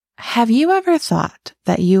Have you ever thought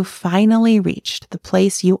that you finally reached the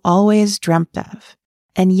place you always dreamt of,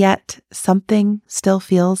 and yet something still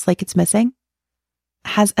feels like it's missing?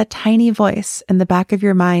 Has a tiny voice in the back of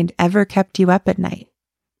your mind ever kept you up at night,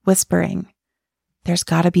 whispering, "There's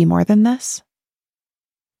got to be more than this"?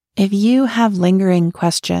 If you have lingering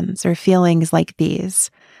questions or feelings like these,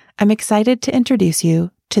 I'm excited to introduce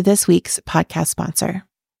you to this week's podcast sponsor.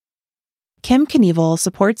 Kim Knievel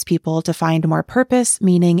supports people to find more purpose,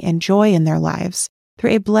 meaning, and joy in their lives through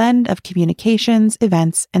a blend of communications,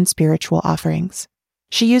 events, and spiritual offerings.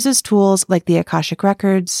 She uses tools like the Akashic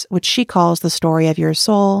Records, which she calls the story of your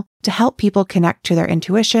soul, to help people connect to their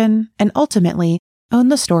intuition and ultimately own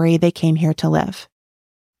the story they came here to live.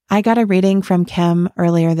 I got a reading from Kim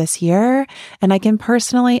earlier this year, and I can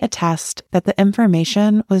personally attest that the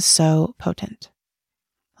information was so potent.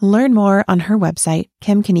 Learn more on her website,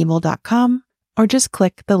 kimknievel.com, or just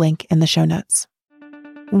click the link in the show notes.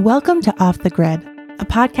 Welcome to Off the Grid, a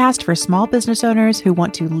podcast for small business owners who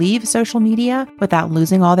want to leave social media without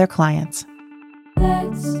losing all their clients.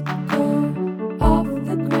 Let's go off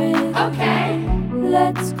the grid. Okay.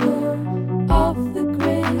 Let's go off the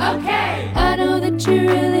grid. Okay. I know that you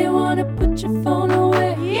really want to put your phone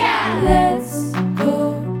away. Yeah. Let's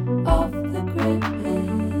go off the grid.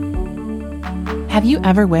 Have you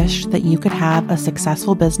ever wished that you could have a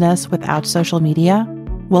successful business without social media?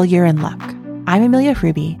 Well, you're in luck. I'm Amelia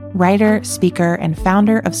Fruby, writer, speaker, and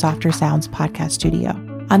founder of Softer Sounds Podcast Studio.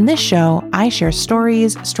 On this show, I share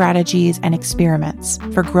stories, strategies, and experiments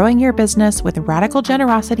for growing your business with radical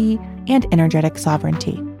generosity and energetic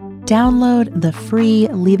sovereignty. Download the free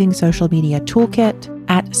Leaving Social Media Toolkit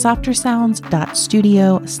at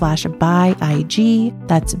softersounds.studio/byeig,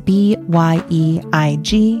 that's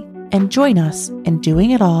BYEIG, and join us in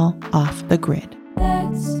doing it all off the grid.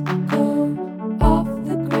 Let's go off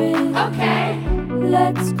the grid. Okay.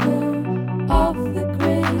 Let's go off the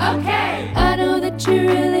grid. Okay. I know that you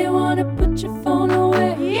really want to put your phone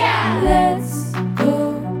away. Yeah. Let's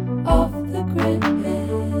go off the grid.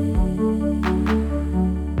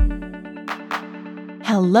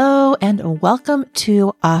 Hello and welcome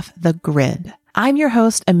to Off the Grid. I'm your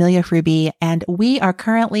host, Amelia Fruby, and we are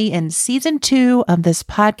currently in season 2 of this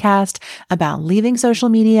podcast about leaving social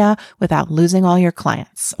media without losing all your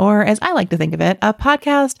clients, or as I like to think of it, a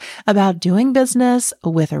podcast about doing business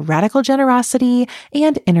with radical generosity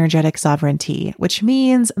and energetic sovereignty, which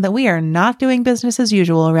means that we are not doing business as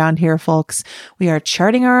usual around here, folks. We are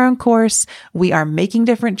charting our own course. We are making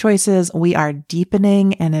different choices. We are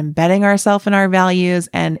deepening and embedding ourselves in our values,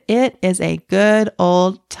 and it is a good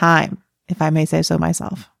old time, if I may say so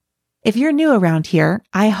myself. If you're new around here,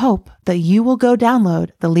 I hope that you will go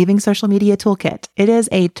download the Leaving Social Media Toolkit. It is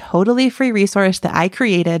a totally free resource that I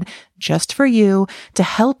created just for you to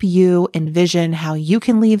help you envision how you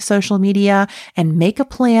can leave social media and make a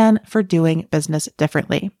plan for doing business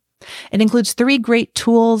differently. It includes 3 great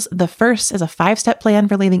tools. The first is a 5-step plan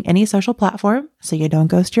for leaving any social platform so you don't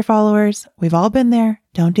ghost your followers. We've all been there.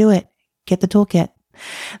 Don't do it. Get the toolkit.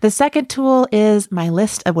 The second tool is my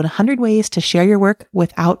list of 100 ways to share your work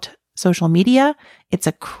without social media. It's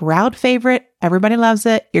a crowd favorite. Everybody loves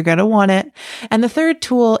it. You're going to want it. And the third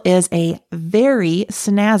tool is a very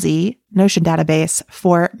snazzy Notion database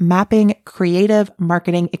for mapping creative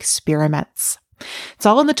marketing experiments. It's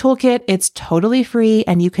all in the toolkit. It's totally free,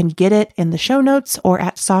 and you can get it in the show notes or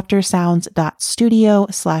at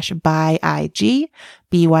softersounds.studio/byeig,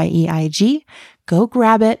 BYEIG. Go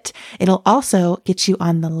grab it. It'll also get you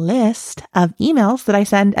on the list of emails that I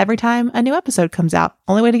send every time a new episode comes out.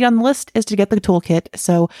 Only way to get on the list is to get the toolkit.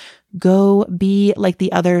 So go be like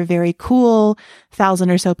the other very cool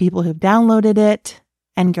 1,000 or so people who've downloaded it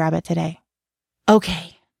and grab it today.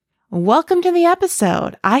 Okay. Welcome to the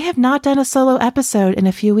episode. I have not done a solo episode in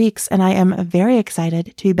a few weeks, and I am very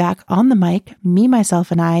excited to be back on the mic, me,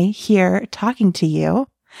 myself, and I here talking to you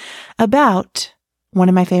about one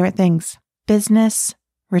of my favorite things, business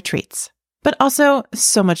retreats, but also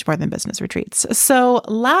so much more than business retreats. So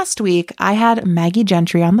last week, I had Maggie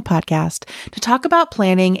Gentry on the podcast to talk about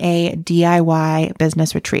planning a DIY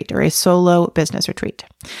business retreat or a solo business retreat.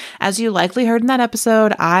 As you likely heard in that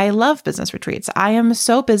episode, I love business retreats. I am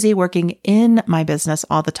so busy working in my business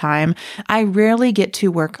all the time. I rarely get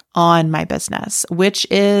to work on my business, which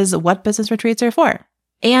is what business retreats are for.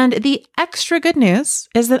 And the extra good news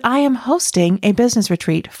is that I am hosting a business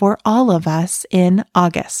retreat for all of us in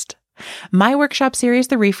August. My workshop series,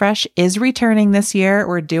 The Refresh, is returning this year.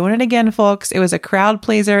 We're doing it again, folks. It was a crowd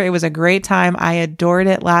pleaser. It was a great time. I adored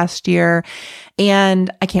it last year,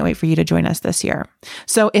 and I can't wait for you to join us this year.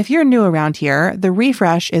 So if you're new around here, The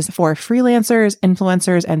Refresh is for freelancers,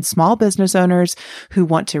 influencers, and small business owners who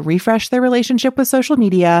want to refresh their relationship with social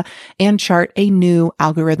media and chart a new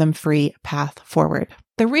algorithm-free path forward.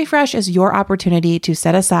 The Refresh is your opportunity to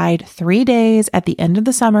set aside 3 days at the end of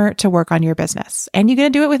the summer to work on your business. And you're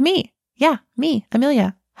going to do it with me. Yeah, me,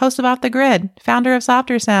 Amelia, host of Off the Grid, founder of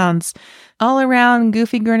Softer Sounds, all around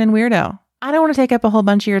goofy grinning weirdo. I don't want to take up a whole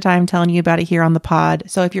bunch of your time telling you about it here on the pod.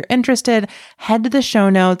 So if you're interested, head to the show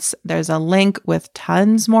notes. There's a link with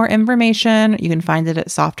tons more information. You can find it at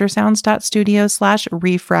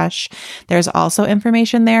softersounds.studio/refresh. There's also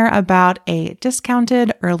information there about a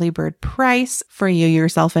discounted early bird price for you,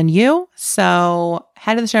 yourself, and you. So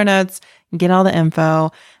head to the show notes, get all the info,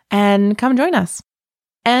 and come join us.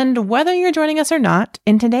 And whether you're joining us or not,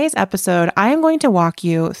 in today's episode, I am going to walk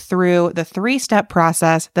you through the 3-step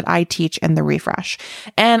process that I teach in The Refresh.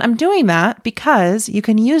 And I'm doing that because you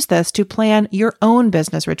can use this to plan your own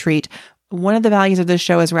business retreat. One of the values of this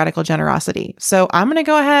show is radical generosity. So I'm going to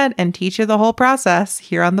go ahead and teach you the whole process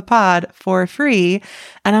here on the pod for free.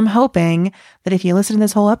 And I'm hoping that if you listen to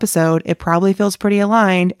this whole episode, it probably feels pretty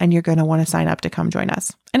aligned and you're going to want to sign up to come join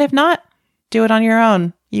us. And if not, do it on your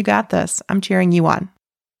own. You got this. I'm cheering you on.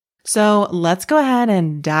 So let's go ahead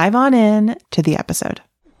and dive on in to the episode.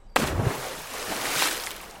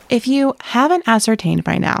 If you haven't ascertained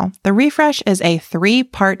by now, The Refresh is a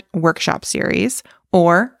 3-part workshop series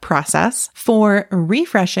or process for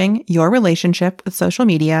refreshing your relationship with social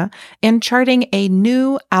media and charting a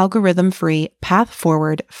new algorithm-free path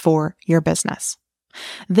forward for your business.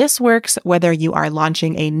 This works whether you are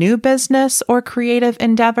launching a new business or creative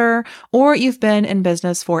endeavor, or you've been in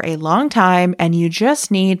business for a long time and you just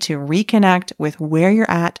need to reconnect with where you're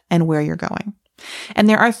at and where you're going. And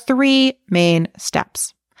there are 3 main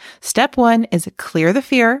steps. Step 1 is clear the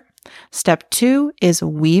fear. Step 2 is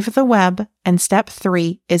weave the web. And step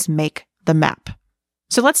 3 is make the map.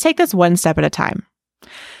 So let's take this one step at a time.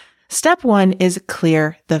 Step 1 is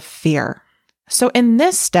clear the fear. So in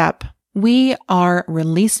this step, we are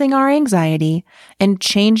releasing our anxiety and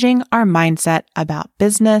changing our mindset about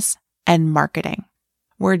business and marketing.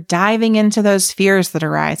 We're diving into those fears that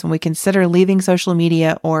arise when we consider leaving social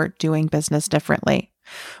media or doing business differently.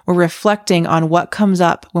 We're reflecting on what comes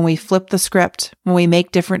up when we flip the script, when we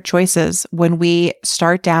make different choices, when we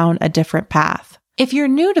start down a different path. If you're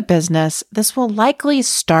new to business, this will likely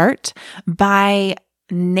start by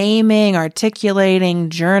naming, articulating,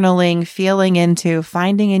 journaling, feeling into,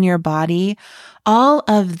 finding in your body all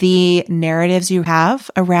of the narratives you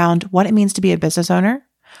have around what it means to be a business owner,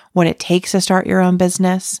 what it takes to start your own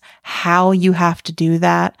business, how you have to do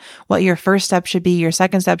that, what your first step should be, your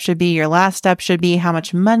second step should be, your last step should be, how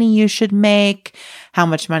much money you should make, how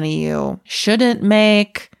much money you shouldn't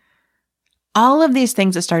make. All of these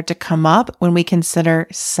things that start to come up when we consider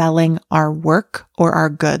selling our work or our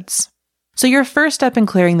goods. So your first step in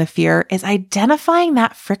clearing the fear is identifying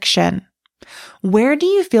that friction. Where do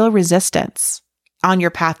you feel resistance? On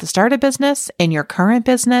your path to start a business, in your current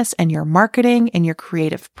business, in your marketing, in your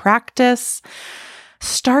creative practice?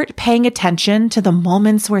 Start paying attention to the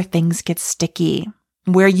moments where things get sticky,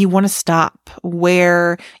 where you want to stop,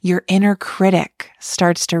 where your inner critic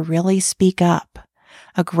starts to really speak up.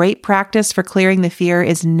 A great practice for clearing the fear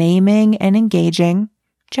is naming and engaging,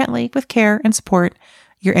 gently, with care and support,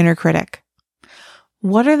 your inner critic.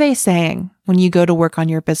 What are they saying when you go to work on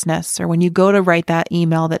your business, or when you go to write that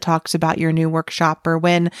email that talks about your new workshop, or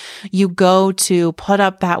when you go to put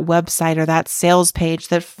up that website or that sales page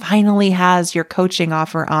that finally has your coaching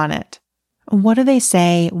offer on it? What do they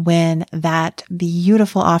say when that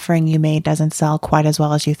beautiful offering you made doesn't sell quite as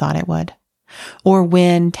well as you thought it would? Or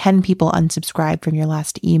when 10 people unsubscribe from your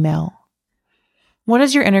last email? What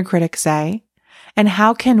does your inner critic say? And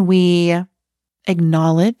how can we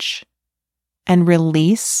acknowledge and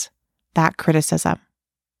release that criticism?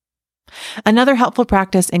 Another helpful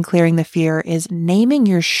practice in clearing the fear is naming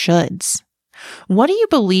your shoulds. What do you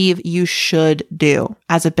believe you should do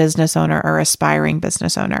as a business owner or aspiring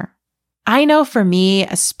business owner? I know for me,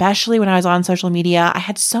 especially when I was on social media, I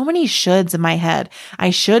had so many shoulds in my head.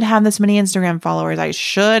 I should have this many Instagram followers. I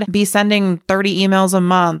should be sending 30 emails a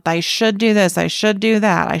month. I should do this. I should do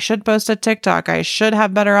that. I should post a TikTok. I should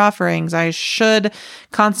have better offerings. I should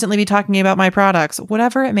constantly be talking about my products,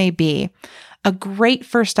 whatever it may be. A great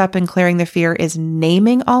first step in clearing the fear is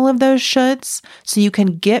naming all of those shoulds so you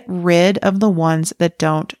can get rid of the ones that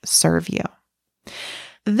don't serve you.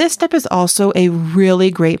 This step is also a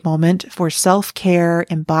really great moment for self-care,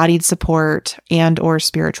 embodied support, and/or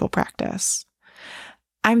spiritual practice.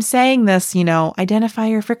 I'm saying this, identify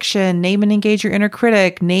your friction, name and engage your inner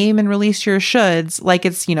critic, name and release your shoulds, like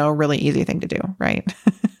it's, a really easy thing to do, right?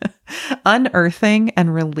 Unearthing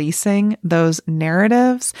and releasing those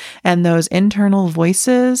narratives and those internal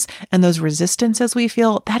voices and those resistances we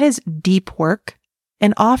feel, that is deep work.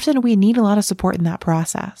 And often we need a lot of support in that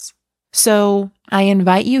process. So I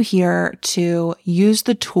invite you here to use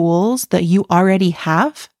the tools that you already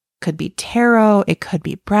have. Could be tarot, it could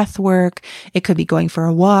be breath work, it could be going for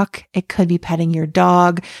a walk, it could be petting your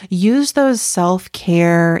dog. Use those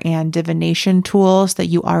self-care and divination tools that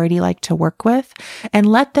you already like to work with and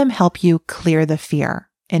let them help you clear the fear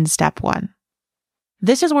in step 1.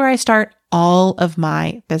 This is where I start all of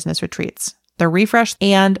my business retreats. The Refresh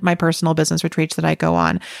and my personal business retreats that I go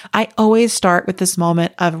on. I always start with this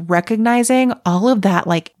moment of recognizing all of that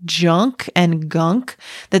like junk and gunk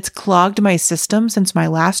that's clogged my system since my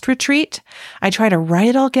last retreat. I try to write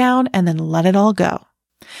it all down and then let it all go.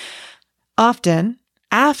 Often,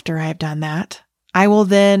 after I've done that, I will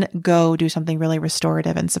then go do something really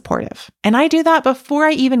restorative and supportive. And I do that before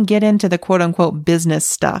I even get into the quote unquote business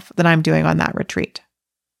stuff that I'm doing on that retreat.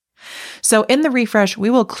 So in the Refresh,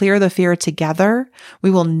 we will clear the fear together.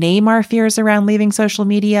 We will name our fears around leaving social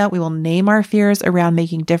media. We will name our fears around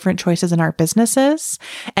making different choices in our businesses.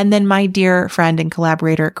 And then my dear friend and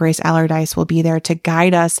collaborator, Grace Allardyce, will be there to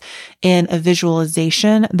guide us in a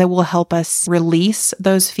visualization that will help us release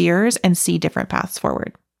those fears and see different paths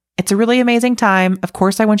forward. It's a really amazing time. Of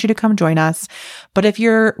course, I want you to come join us. But if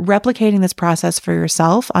you're replicating this process for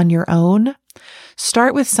yourself on your own,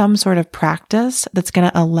 start with some sort of practice that's going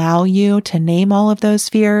to allow you to name all of those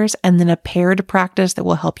fears and then a paired practice that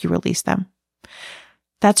will help you release them.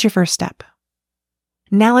 That's your first step.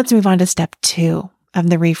 Now let's move on to step 2 of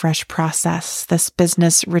the Refresh process, this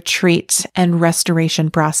business retreat and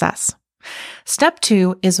restoration process. Step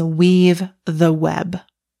 2 is weave the web.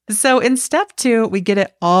 So in step 2, we get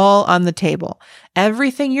it all on the table.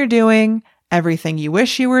 Everything you're doing, everything you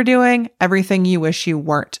wish you were doing, everything you wish you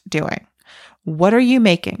weren't doing. What are you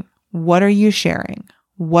making? What are you sharing?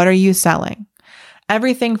 What are you selling?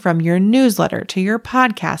 Everything from your newsletter to your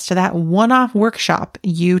podcast to that one-off workshop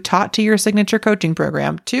you taught to your signature coaching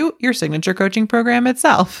program to your signature coaching program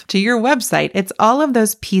itself to your website. It's all of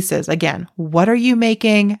those pieces. Again, what are you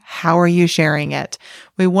making? How are you sharing it?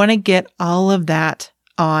 We want to get all of that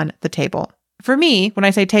on the table. For me, when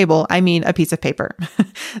I say table, I mean a piece of paper.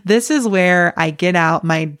 This is where I get out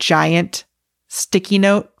my giant sticky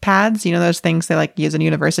note pads, those things they like use in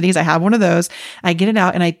universities. I have one of those. I get it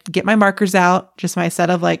out and I get my markers out, just my set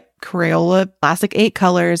of like Crayola Classic 8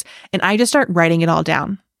 colors, and I just start writing it all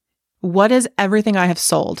down. What is everything I have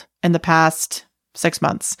sold in the past 6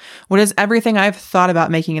 months? What is everything I've thought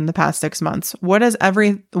about making in the past 6 months? What is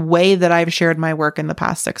every way that I've shared my work in the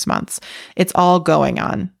past 6 months? It's all going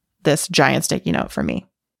on this giant sticky note for me.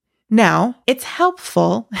 Now, it's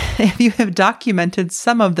helpful if you have documented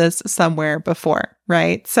some of this somewhere before,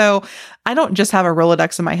 right? So I don't just have a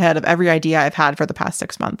Rolodex in my head of every idea I've had for the past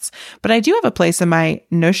 6 months, but I do have a place in my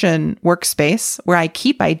Notion workspace where I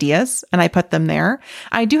keep ideas and I put them there.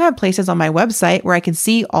 I do have places on my website where I can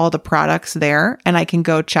see all the products there and I can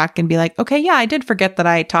go check and be like, okay, yeah, I did forget that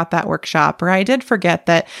I taught that workshop, or I did forget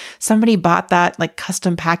that somebody bought that like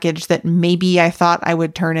custom package that maybe I thought I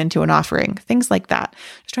would turn into an offering, things like that.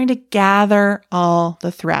 Just trying to gather all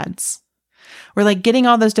the threads. We're like getting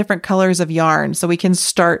all those different colors of yarn so we can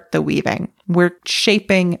start the weaving. We're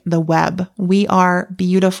shaping the web. We are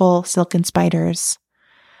beautiful silken spiders,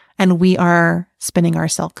 and we are spinning our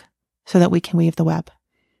silk so that we can weave the web.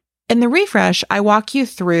 In the Refresh, I walk you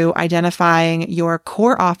through identifying your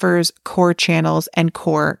core offers, core channels, and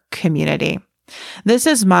core community. This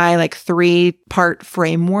is my 3-part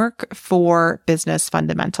framework for business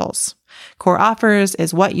fundamentals. Core offers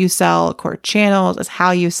is what you sell. Core channels is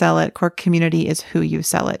how you sell it. Core community is who you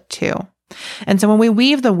sell it to. And so when we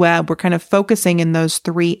weave the web, we're kind of focusing in those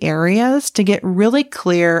 3 areas to get really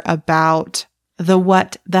clear about the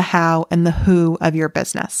what, the how, and the who of your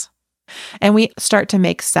business. And we start to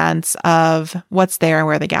make sense of what's there and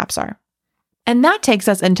where the gaps are. And that takes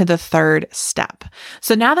us into the 3rd step.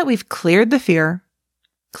 So now that we've cleared the fear,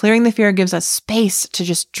 clearing the fear gives us space to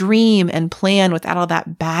just dream and plan without all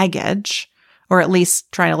that baggage, or at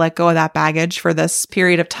least trying to let go of that baggage for this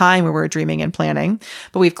period of time where we're dreaming and planning.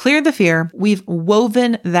 But we've cleared the fear. We've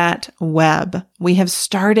woven that web. We have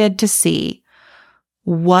started to see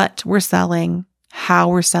what we're selling, how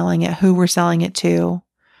we're selling it, who we're selling it to.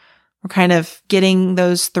 We're kind of getting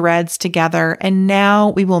those threads together, and now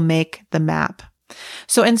we will make the map.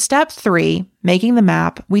 So in step 3, making the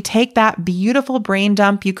map, we take that beautiful brain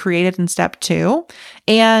dump you created in step 2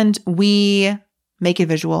 and we make it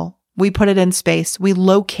visual. We put it in space. We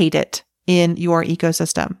locate it in your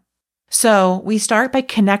ecosystem. So we start by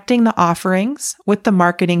connecting the offerings with the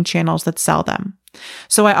marketing channels that sell them.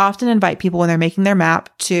 So I often invite people when they're making their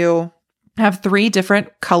map to have 3 different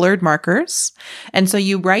colored markers. And so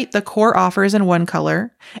you write the core offers in one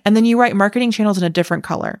color, and then you write marketing channels in a different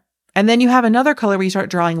color. And then you have another color where you start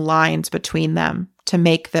drawing lines between them to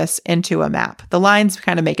make this into a map. The lines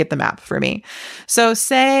kind of make it the map for me. So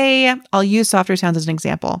say, I'll use Softer Sounds as an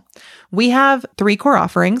example. We have 3 core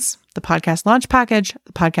offerings: the podcast launch package,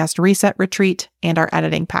 the podcast reset retreat, and our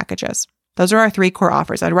editing packages. Those are our 3 core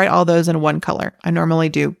offers. I'd write all those in one color. I normally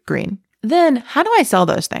do green. Then how do I sell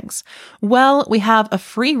those things? Well, we have a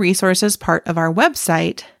free resources part of our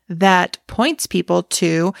website that points people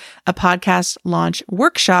to a podcast launch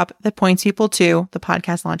workshop that points people to the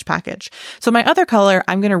podcast launch package. So my other color,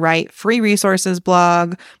 I'm going to write free resources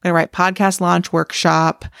blog. I'm going to write podcast launch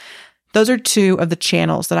workshop. Those are 2 of the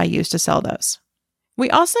channels that I use to sell those. We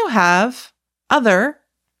also have other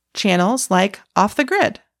channels like Off the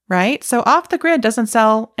Grid, right? So Off the Grid doesn't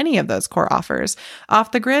sell any of those core offers.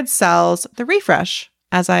 Off the Grid sells the refresh,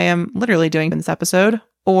 as I am literally doing in this episode,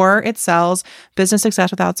 or it sells business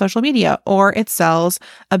success without social media, or it sells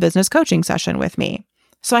a business coaching session with me.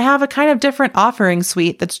 So I have a kind of different offering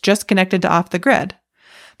suite that's just connected to Off the Grid.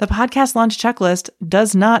 The podcast launch checklist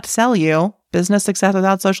does not sell you business success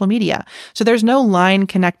without social media. So there's no line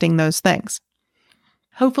connecting those things.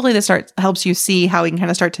 Hopefully this helps you see how we can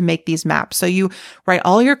kind of start to make these maps. So you write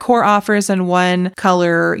all your core offers in one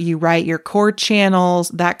color, you write your core channels.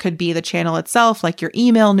 That could be the channel itself, like your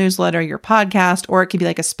email newsletter, your podcast, or it could be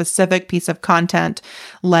like a specific piece of content,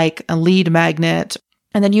 like a lead magnet.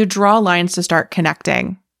 And then you draw lines to start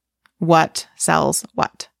connecting what sells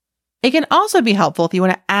what. It can also be helpful if you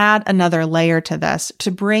want to add another layer to this to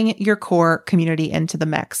bring your core community into the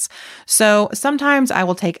mix. So sometimes I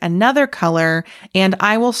will take another color and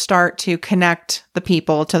I will start to connect the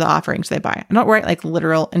people to the offerings they buy. I don't write like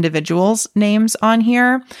literal individuals' names on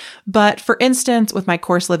here, but for instance, with my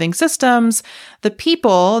course Living Systems,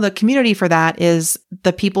 the community for that is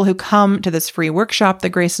the people who come to this free workshop that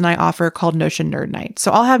Grace and I offer called Notion Nerd Night. So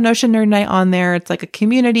I'll have Notion Nerd Night on there. It's like a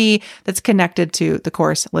community that's connected to the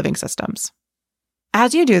course Living Systems.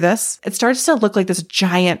 As you do this, it starts to look like this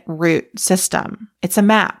giant root system. It's a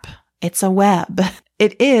map. It's a web.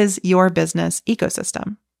 It is your business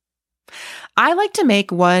ecosystem. I like to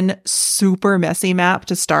make one super messy map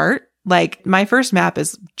to start. Like my first map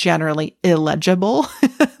is generally illegible.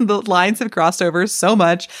 The lines have crossed over so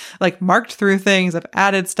much, like marked through things. I've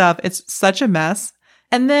added stuff. It's such a mess.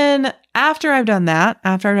 And then after I've done that,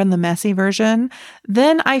 after I've done the messy version,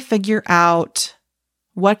 then I figure out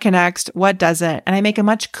what connects, what doesn't. And I make a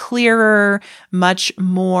much clearer, much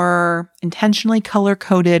more intentionally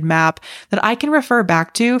color-coded map that I can refer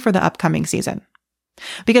back to for the upcoming season.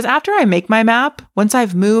 Because after I make my map, once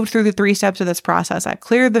I've moved through the 3 steps of this process, I've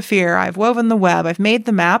cleared the fear, I've woven the web, I've made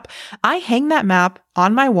the map, I hang that map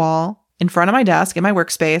on my wall in front of my desk in my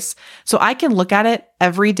workspace so I can look at it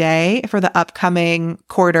every day for the upcoming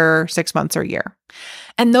quarter, 6 months, or year.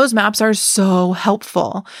 And those maps are so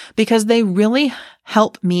helpful because they really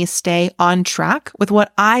help me stay on track with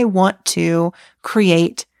what I want to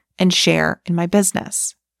create and share in my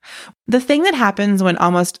business. The thing that happens when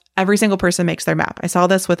almost every single person makes their map, I saw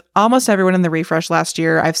this with almost everyone in the refresh last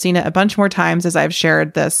year. I've seen it a bunch more times as I've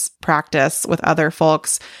shared this practice with other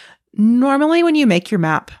folks. Normally, when you make your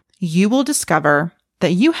map, you will discover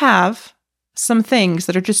that you have some things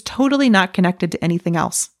that are just totally not connected to anything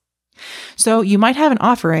else. So you might have an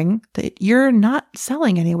offering that you're not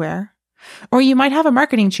selling anywhere, or you might have a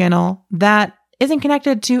marketing channel that isn't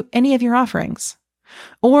connected to any of your offerings,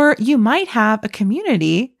 or you might have a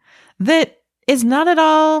community that is not at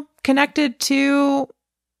all connected to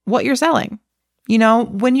what you're selling. You know,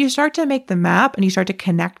 when you start to make the map and you start to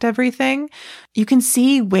connect everything, you can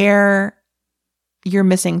see where you're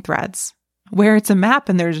missing threads, where it's a map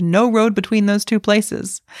and there's no road between those 2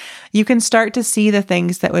 places. You can start to see the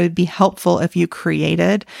things that would be helpful if you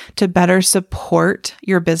created to better support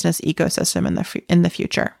your business ecosystem in the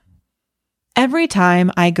future. Every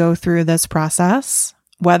time I go through this process,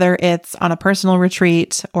 whether it's on a personal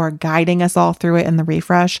retreat or guiding us all through it in the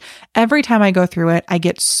refresh, every time I go through it, I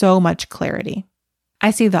get so much clarity.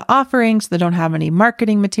 I see the offerings that don't have any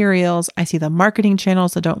marketing materials. I see the marketing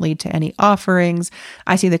channels that don't lead to any offerings.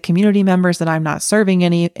 I see the community members that I'm not serving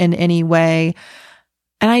in any way.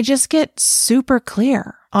 And I just get super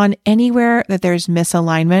clear on anywhere that there's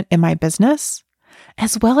misalignment in my business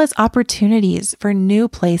as well as opportunities for new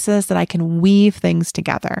places that I can weave things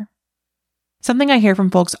together. Something I hear from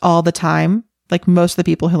folks all the time, like most of the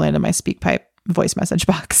people who land in my SpeakPipe voice message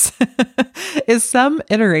box, is some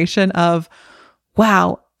iteration of,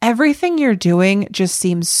 wow, everything you're doing just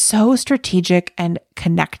seems so strategic and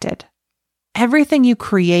connected. Everything you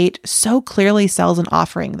create so clearly sells an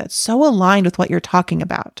offering that's so aligned with what you're talking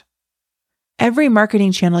about. Every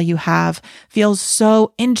marketing channel you have feels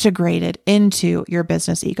so integrated into your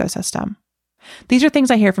business ecosystem. These are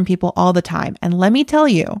things I hear from people all the time. And let me tell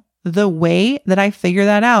you, the way that I figure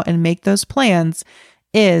that out and make those plans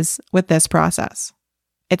is with this process.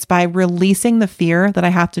 It's by releasing the fear that I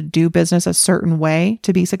have to do business a certain way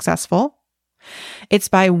to be successful. It's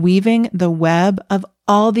by weaving the web of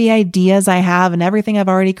all the ideas I have and everything I've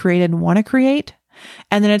already created and want to create.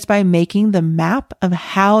 And then it's by making the map of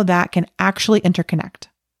how that can actually interconnect.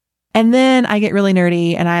 And then I get really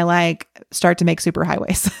nerdy and I start to make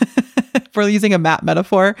superhighways. If we're using a map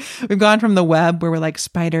metaphor, we've gone from the web where we're like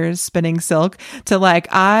spiders spinning silk to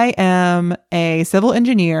I am a civil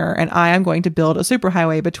engineer and I am going to build a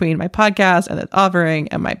superhighway between my podcast and its offering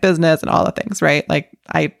and my business and all the things, right?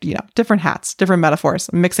 Different hats, different metaphors,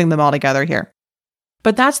 I'm mixing them all together here.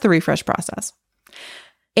 But that's the refresh process.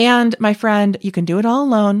 And my friend, you can do it all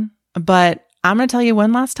alone, but I'm going to tell you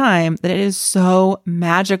one last time that it is so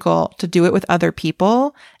magical to do it with other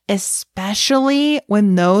people, especially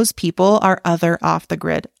when those people are other Off the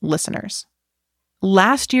Grid listeners.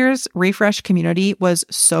 Last year's refresh community was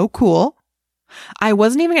so cool. I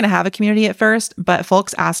wasn't even going to have a community at first, but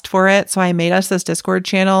folks asked for it. So I made us this Discord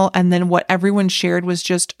channel. And then what everyone shared was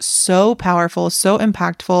just so powerful, so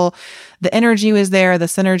impactful. The energy was there. The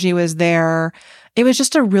synergy was there. It was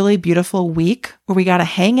just a really beautiful week where we got to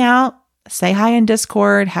hang out, say hi in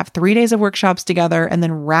Discord, have 3 days of workshops together, and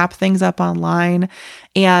then wrap things up online.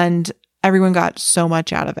 And everyone got so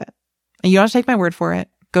much out of it. And you don't have to take my word for it.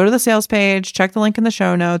 Go to the sales page, check the link in the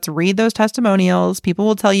show notes, read those testimonials. People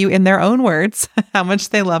will tell you in their own words how much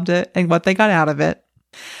they loved it and what they got out of it.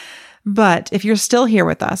 But if you're still here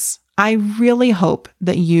with us, I really hope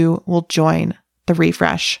that you will join the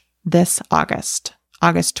refresh this August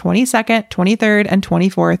 22nd, 23rd, and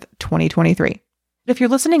 24th, 2023. If you're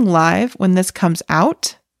listening live when this comes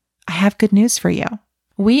out, I have good news for you.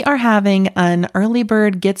 We are having an early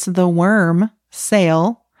bird gets the worm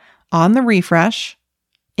sale on the refresh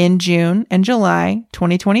in June and July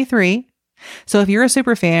 2023. So if you're a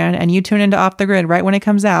super fan and you tune into Off the Grid right when it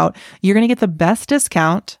comes out, you're going to get the best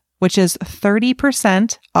discount, which is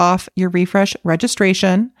 30% off your refresh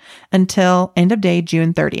registration until end of day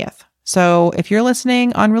June 30th. So if you're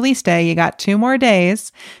listening on release day, you got 2 more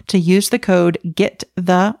days to use the code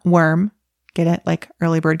GETTHEWORM. Get it? Like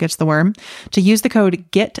early bird gets the worm. To use the code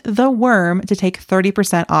GETTHEWORM to take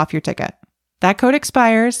 30% off your ticket. That code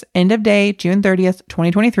expires end of day June 30th,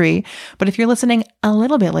 2023. But if you're listening a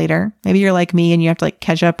little bit later, maybe you're like me and you have to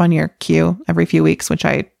catch up on your queue every few weeks, which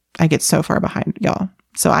I get so far behind y'all.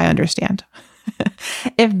 So I understand.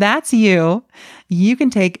 If that's you, you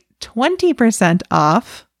can take 20%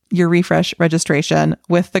 off your refresh registration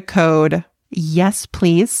with the code Yes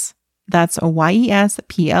Please. That's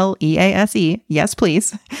YESPLEASE. Yes,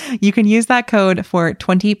 please. You can use that code for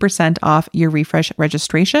 20% off your refresh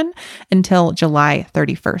registration until July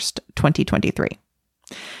 31st, 2023.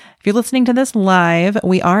 If you're listening to this live,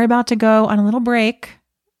 we are about to go on a little break.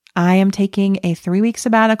 I am taking a 3-week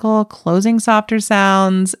sabbatical, closing Softer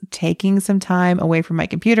Sounds, taking some time away from my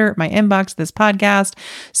computer, my inbox, this podcast.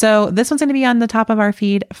 So this one's going to be on the top of our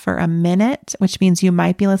feed for a minute, which means you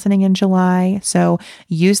might be listening in July. So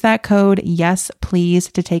use that code, Yes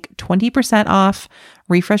Please, to take 20% off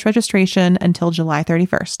refresh registration until July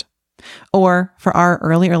 31st. Or for our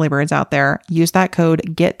early birds out there, use that code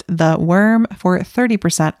GETTHEWORM for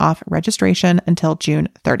 30% off registration until June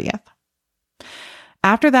 30th.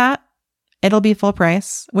 After that, it'll be full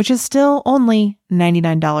price, which is still only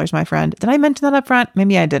 $99, my friend. Did I mention that up front?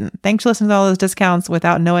 Maybe I didn't. Thanks for listening to all those discounts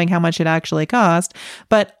without knowing how much it actually cost.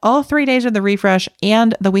 But all 3 days of the refresh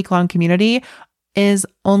and the week-long community is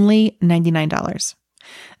only $99.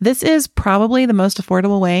 This is probably the most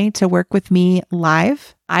affordable way to work with me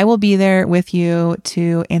live. I will be there with you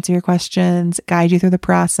to answer your questions, guide you through the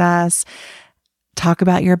process, talk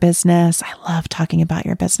about your business. I love talking about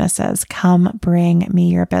your businesses. Come bring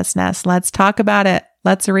me your business. Let's talk about it.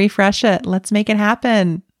 Let's refresh it. Let's make it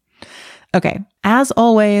happen. Okay. As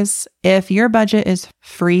always, if your budget is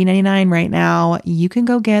free $99 right now, you can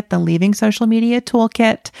go get the Leaving Social Media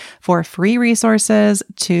Toolkit for free resources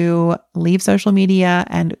to leave social media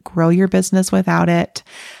and grow your business without it.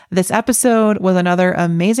 This episode was another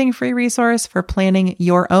amazing free resource for planning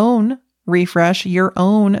your own refresh your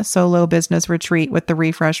own solo business retreat with the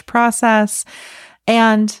refresh process.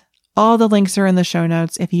 And all the links are in the show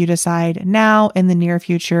notes if you decide now, in the near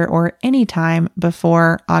future, or anytime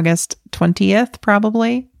before August 20th,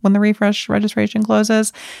 probably when the refresh registration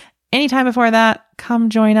closes. Anytime before that, come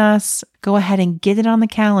join us. Go ahead and get it on the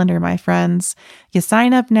calendar, my friends. You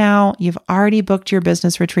sign up now. You've already booked your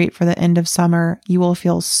business retreat for the end of summer. You will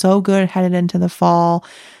feel so good headed into the fall.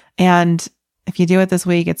 And if you do it this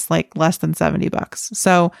week, it's like less than $70.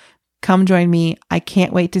 So come join me. I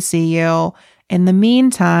can't wait to see you. In the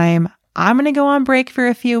meantime, I'm going to go on break for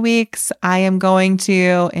a few weeks. I am going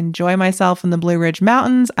to enjoy myself in the Blue Ridge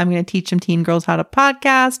Mountains. I'm going to teach some teen girls how to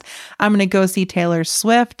podcast. I'm going to go see Taylor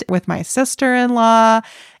Swift with my sister-in-law.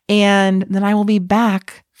 And then I will be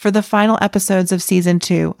back for the final episodes of season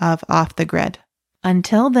 2 of Off the Grid.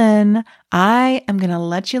 Until then, I am going to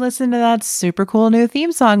let you listen to that super cool new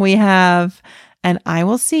theme song we have. And I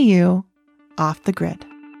will see you off the grid.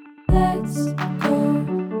 Let's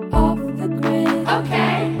go off the grid.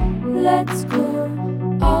 Okay. Let's go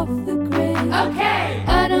off the grid. Okay.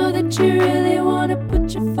 I know that you really want to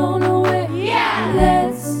put your phone away. Yeah.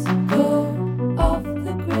 Let's go off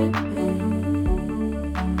the grid.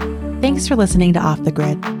 Thanks for listening to Off the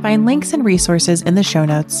Grid. Find links and resources in the show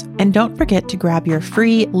notes. And don't forget to grab your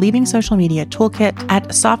free Leaving Social Media toolkit at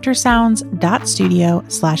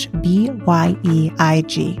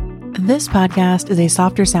softersounds.studio/BYEIG. This podcast is a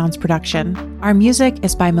Softer Sounds production. Our music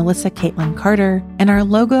is by Melissa Caitlin Carter, and our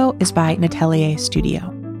logo is by Natelier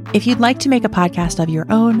Studio. If you'd like to make a podcast of your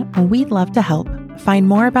own, we'd love to help. Find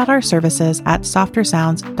more about our services at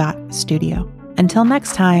softersounds.studio. Until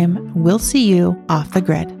next time, we'll see you off the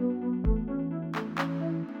grid.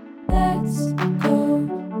 Let's go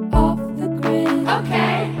off the grid.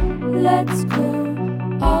 Okay. Let's go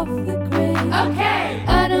off the grid. Okay.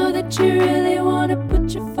 I know that you really want to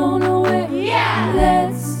put your phone away. Yeah.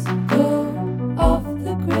 Let's